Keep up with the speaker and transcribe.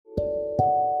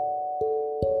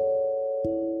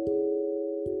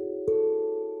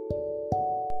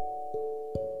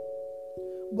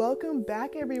Welcome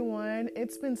back, everyone.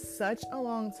 It's been such a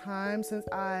long time since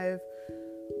I've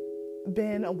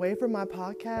been away from my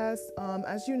podcast.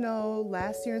 As you know,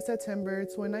 last year in September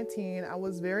 2019, I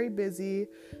was very busy,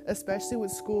 especially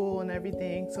with school and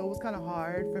everything. So it was kind of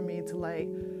hard for me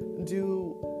to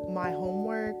do my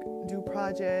homework, do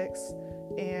projects,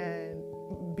 and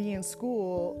be in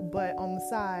school, but on the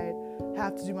side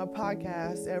have to do my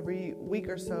podcast every week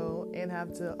or so and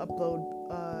have to upload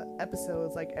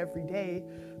episodes every day.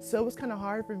 So it was kind of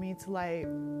hard for me to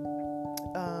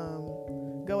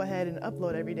go ahead and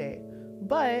upload every day.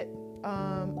 But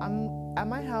I'm at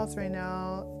my house right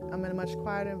now. I'm in a much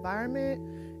quieter environment,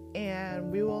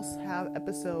 and we will have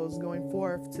episodes going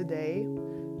forth today,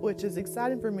 which is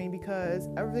exciting for me because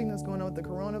everything that's going on with the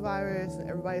coronavirus and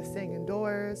everybody's staying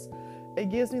indoors, it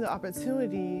gives me the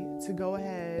opportunity to go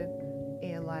ahead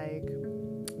and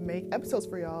make episodes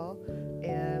for y'all.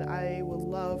 And I would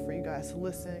love for you guys to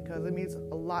listen because it means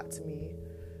a lot to me.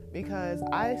 Because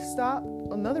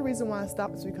another reason why I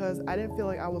stopped is because I didn't feel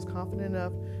like I was confident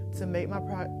enough to make my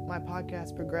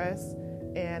podcast progress.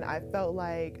 And I felt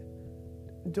like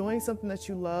doing something that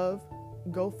you love,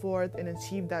 go forth and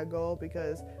achieve that goal,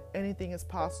 because anything is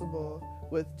possible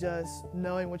with just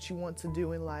knowing what you want to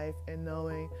do in life and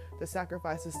knowing the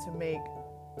sacrifices to make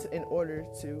in order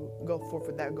to go forth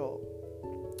with that goal.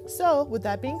 So with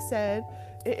that being said,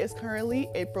 it is currently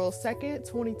April 2nd,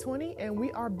 2020, and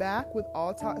we are back with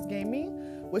All Talks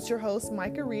Gaming with your host,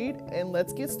 Micah Reed, and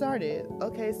let's get started.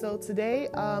 Okay, so today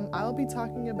I'll be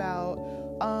talking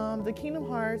about the Kingdom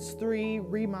Hearts 3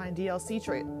 Remind DLC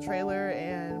trailer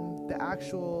and the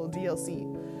actual DLC.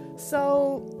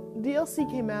 So DLC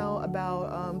came out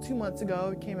about 2 months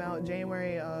ago. It came out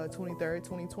January 23rd,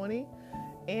 2020,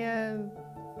 and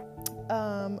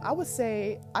I would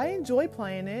say I enjoy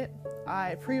playing it.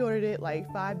 I pre-ordered it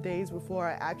 5 days before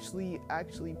I actually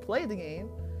played the game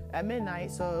at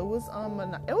midnight. So it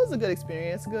was a good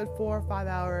experience, a good 4 or 5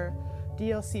 hour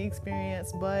DLC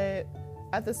experience. But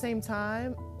at the same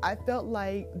time, I felt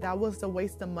like that was a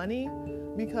waste of money,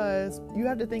 because you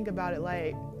have to think about it.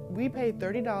 We paid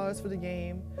 $30 for the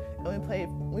game, and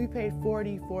we paid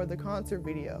 $40 for the concert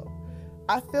video.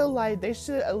 I feel like they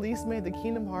should at least made the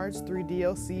Kingdom Hearts 3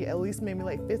 DLC at least maybe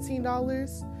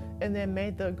 $15, and then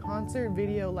made the concert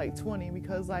video $20,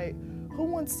 because who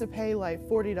wants to pay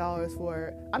 $40 for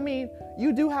it? I mean,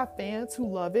 you do have fans who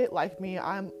love it like me.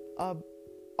 I'm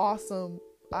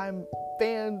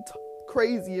fan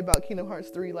crazy about Kingdom Hearts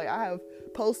 3. I have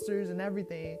posters and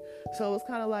everything. So it's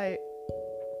kind of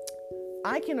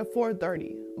I can afford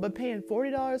 $30, but paying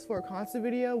 $40 for a concert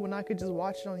video when I could just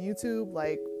watch it on YouTube,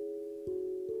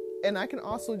 and I can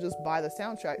also just buy the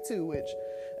soundtrack too, which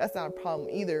that's not a problem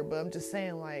either. But I'm just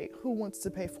saying, who wants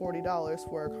to pay $40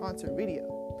 for a concert video?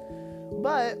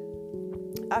 But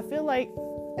I feel like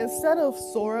instead of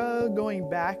Sora going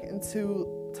back into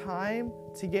time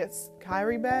to get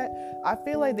Kairi back, I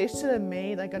feel like they should have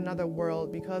made another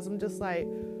world, because I'm just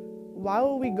why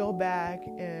would we go back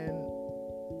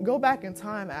in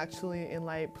time actually and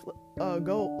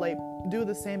do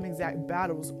the same exact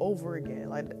battles over again?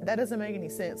 That doesn't make any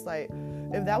sense.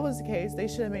 If that was the case, they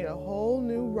should have made a whole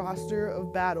new roster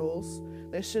of battles.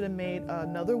 They should have made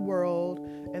another world,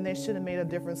 and they should have made a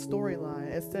different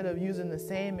storyline instead of using the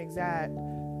same exact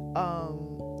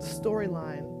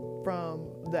storyline from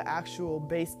the actual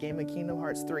base game of Kingdom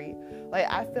Hearts 3.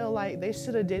 I feel like they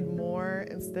should have did more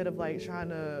instead of trying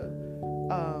to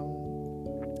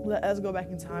let us go back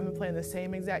in time and playing the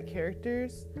same exact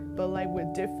characters, but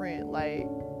with different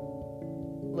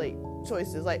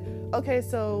choices. Okay,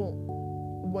 so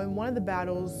when one of the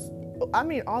battles,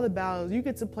 all the battles, you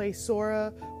get to play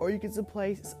Sora, or you get to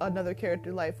play another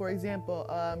character. For example,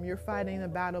 you're fighting a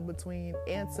battle between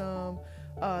Ansem,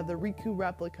 the Riku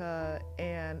replica,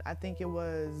 and I think it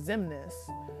was Xemnas.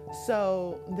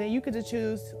 So then you get to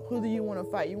choose, who do you want to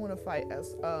fight? You want to fight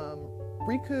as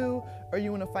Riku, or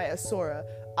you want to fight as Sora?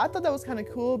 I thought that was kind of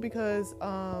cool, because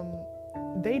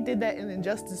they did that in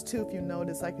Injustice too, if you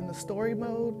notice. In the story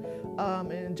mode,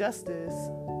 in Injustice,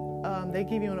 they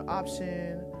give you an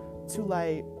option to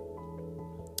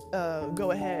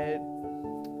go ahead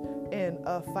and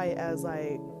fight as what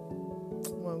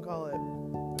do you call it,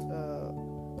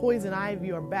 Poison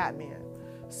Ivy or Batman.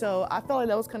 So I felt like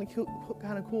that was kind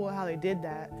of cool how they did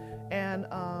that. And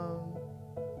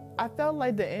I felt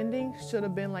like the ending should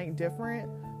have been different,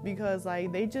 because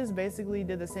they just basically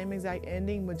did the same exact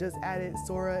ending but just added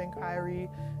Sora and Kairi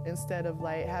instead of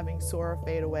having Sora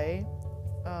fade away.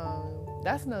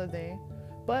 That's another thing.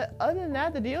 But other than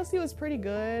that, the DLC was pretty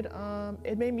good.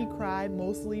 It made me cry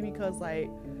mostly because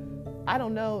I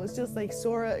don't know, it's just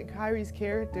Sora and Kairi's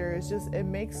character, it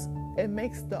makes it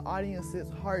makes the audience's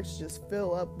hearts just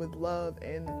fill up with love,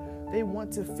 and they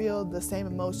want to feel the same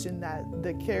emotion that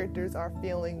the characters are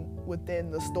feeling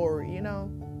within the story, you know.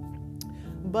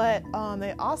 But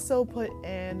they also put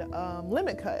in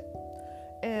Limit Cut.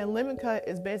 And Limit Cut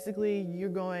is basically you're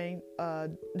going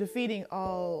defeating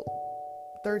all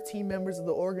 13 members of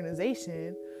the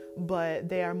organization, but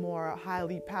they are more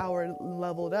highly powered,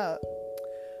 leveled up.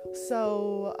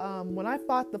 So when I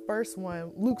fought the first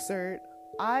one, Luxord,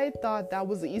 I thought that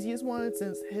was the easiest one,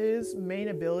 since his main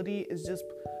ability is just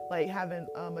like having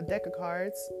a deck of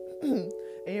cards, and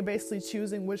you're basically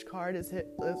choosing which card is him.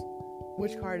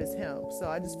 So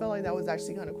I just felt like that was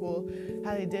actually kind of cool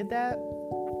how they did that.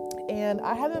 And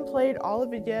I haven't played all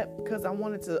of it yet because I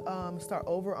wanted to start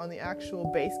over on the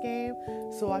actual base game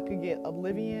so I could get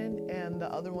Oblivion and the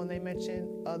other one they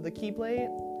mentioned, the Keyblade.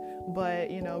 But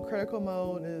you know, critical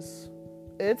mode is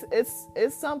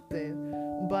it's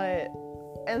something. But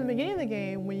at the beginning of the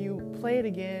game, when you play it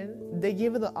again, they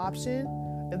give you the option,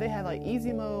 and they have like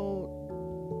easy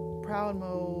mode, proud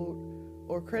mode,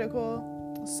 or critical.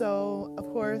 So of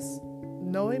course,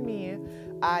 knowing me,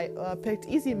 I picked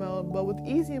easy mode, but with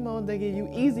easy mode, they give you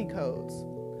easy codes.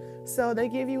 So they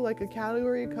give you like a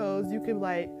category of codes. You can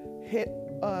like hit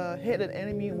an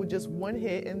enemy with just one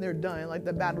hit and they're done. Like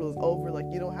the battle is over. Like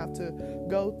you don't have to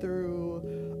go through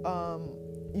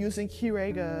using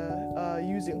Kirega,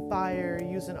 using fire,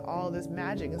 using all this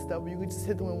magic and stuff. You could just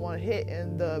hit them with one hit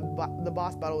and the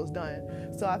boss battle is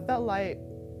done. So I felt like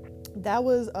that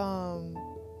was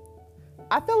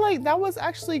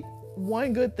actually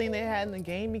one good thing they had in the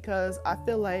game, because I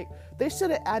feel like they should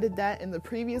have added that in the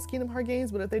previous Kingdom Hearts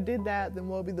games. But if they did that, then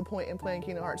what would be the point in playing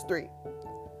Kingdom Hearts 3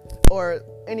 or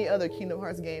any other Kingdom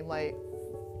Hearts game? Like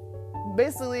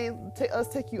basically let's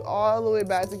take you all the way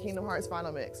back to Kingdom Hearts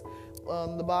Final Mix,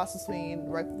 the boss between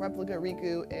Replica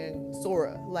Riku and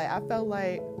Sora. Like I felt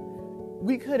like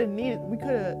we could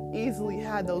have easily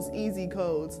had those easy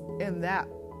codes in that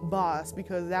boss,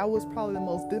 because that was probably the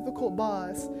most difficult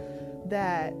boss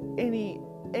that any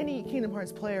Kingdom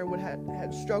Hearts player would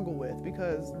have struggled with.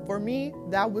 Because for me,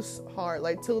 that was hard.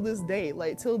 Like till this day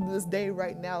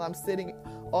right now, I'm sitting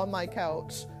on my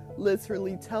couch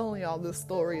literally telling y'all this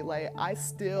story. Like I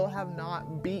still have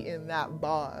not beaten that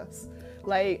boss.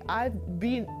 Like I've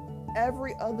beaten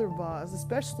every other boss,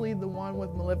 especially the one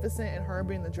with Maleficent and her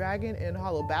being the dragon in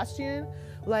Hollow Bastion.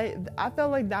 Like I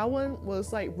felt like that one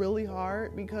was like really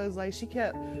hard, because like she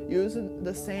kept using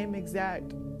the same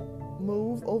exact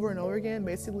move over and over again,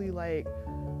 basically like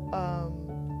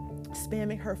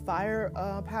spamming her fire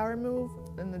power move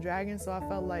in the dragon. So I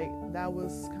felt like that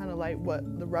was kind of like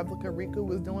what the Replica Riku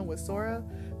was doing with Sora.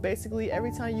 Basically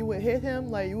every time you would hit him,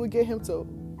 like you would get him to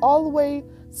all the way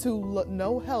to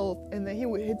no health, and then he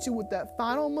would hit you with that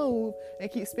final move and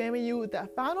keep spamming you with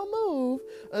that final move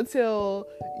until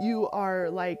you are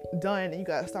like done, and you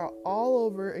gotta start all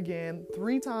over again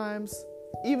 3 times,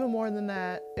 even more than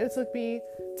that. It took me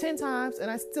 10 times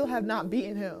and I still have not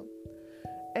beaten him.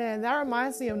 And that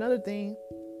reminds me of another thing.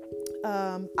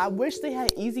 I wish they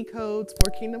had easy codes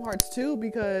for Kingdom Hearts 2,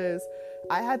 because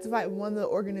I had to fight one of the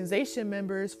organization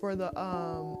members for the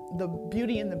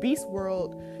Beauty and the Beast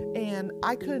world, and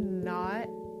I could not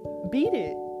beat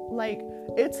it. Like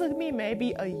it took me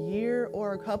maybe a year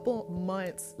or a couple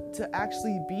months to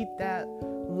actually beat that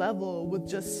level with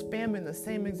just spamming the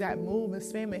same exact move and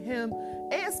spamming him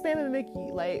and spamming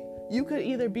Mickey. Like you could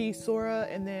either be Sora,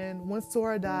 and then once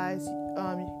Sora dies,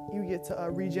 you get to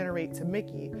regenerate to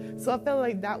Mickey. So I felt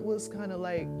like that was kind of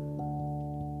like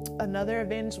another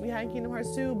advantage we had in Kingdom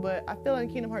Hearts 2. But I feel like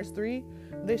in Kingdom Hearts 3,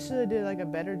 they should have did like a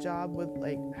better job with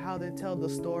like how they tell the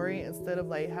story, instead of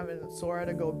like having Sora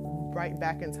to go right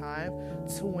back in time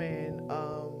to when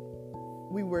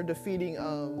we were defeating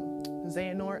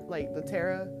Xehanort, like the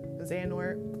Terra,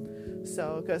 Xehanort.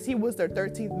 So because he was their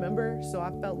 13th member, so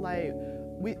I felt like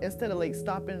we, instead of like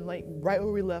stopping like right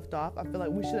where we left off, I feel like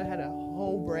we should have had a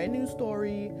whole brand new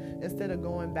story instead of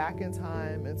going back in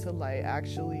time into like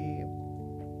actually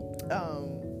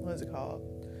what is it called?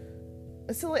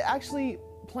 Instead of like actually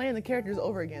playing the characters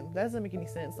over again. That doesn't make any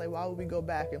sense. Like why would we go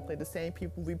back and play the same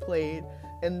people we played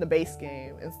in the base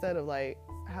game instead of like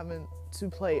having to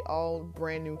play all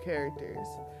brand new characters?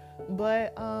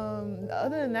 But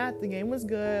other than that, the game was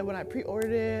good. When I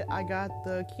pre-ordered it, I got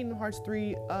the Kingdom Hearts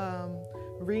 3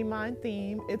 Remind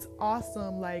theme. It's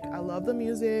awesome. Like I love the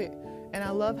music, and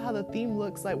I love how the theme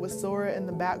looks like with Sora in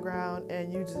the background,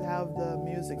 and you just have the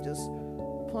music just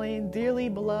playing Dearly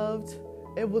Beloved.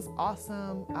 It was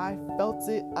awesome. I felt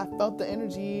it. I felt the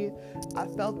energy. I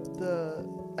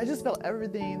just felt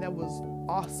everything that was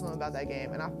awesome about that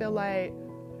game. And I feel like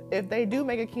if they do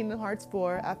make a Kingdom Hearts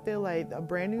 4, I feel like a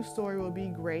brand new story will be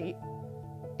great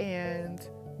and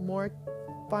more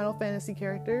Final Fantasy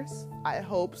characters. I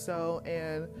hope so,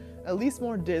 and at least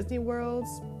more Disney worlds.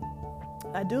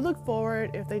 I do look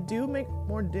forward, if they do make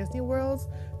more Disney worlds,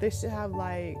 they should have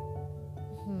like,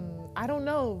 I don't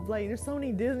know, like there's so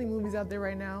many Disney movies out there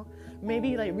right now.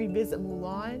 Maybe like revisit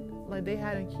Mulan, like they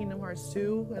had in Kingdom Hearts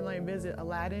 2, and like visit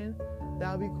Aladdin.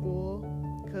 That would be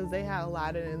cool, because they had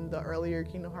Aladdin in the earlier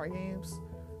Kingdom Hearts games.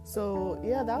 So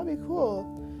yeah, that would be cool.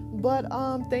 But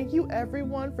thank you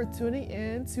everyone for tuning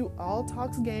in to All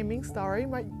Talks Gaming, starring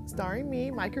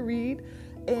me, Micah Reed.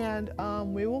 And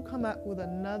we will come up with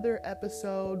another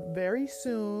episode very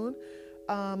soon.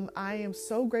 I am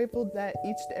so grateful that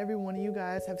each and every one of you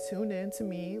guys have tuned in to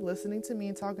me, listening to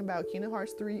me talking about Kingdom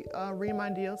Hearts 3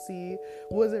 Remind DLC.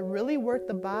 Was it really worth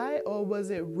the buy, or was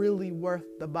it really worth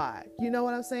the buy? You know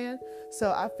what I'm saying?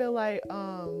 So I feel like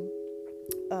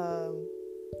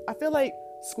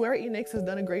Square Enix has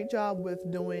done a great job with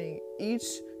doing each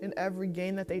and every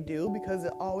game that they do, because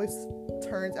it always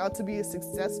turns out to be a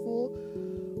successful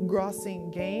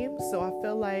grossing game. So I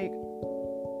feel like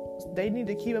they need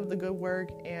to keep up the good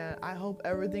work, and I hope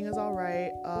everything is all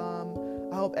right.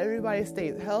 I hope everybody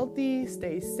stays healthy,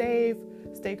 stay safe,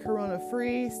 stay corona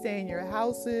free, stay in your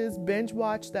houses, binge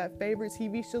watch that favorite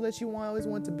TV show that you always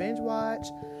want to binge watch,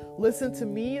 listen to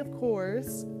me, of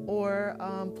course, or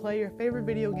play your favorite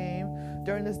video game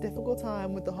during this difficult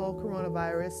time with the whole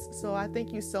coronavirus. So I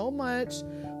thank you so much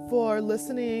for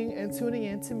listening and tuning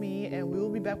in to me, and we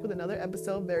will be back with another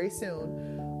episode very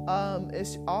soon.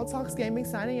 It's All Talks Gaming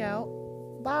signing out.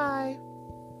 Bye.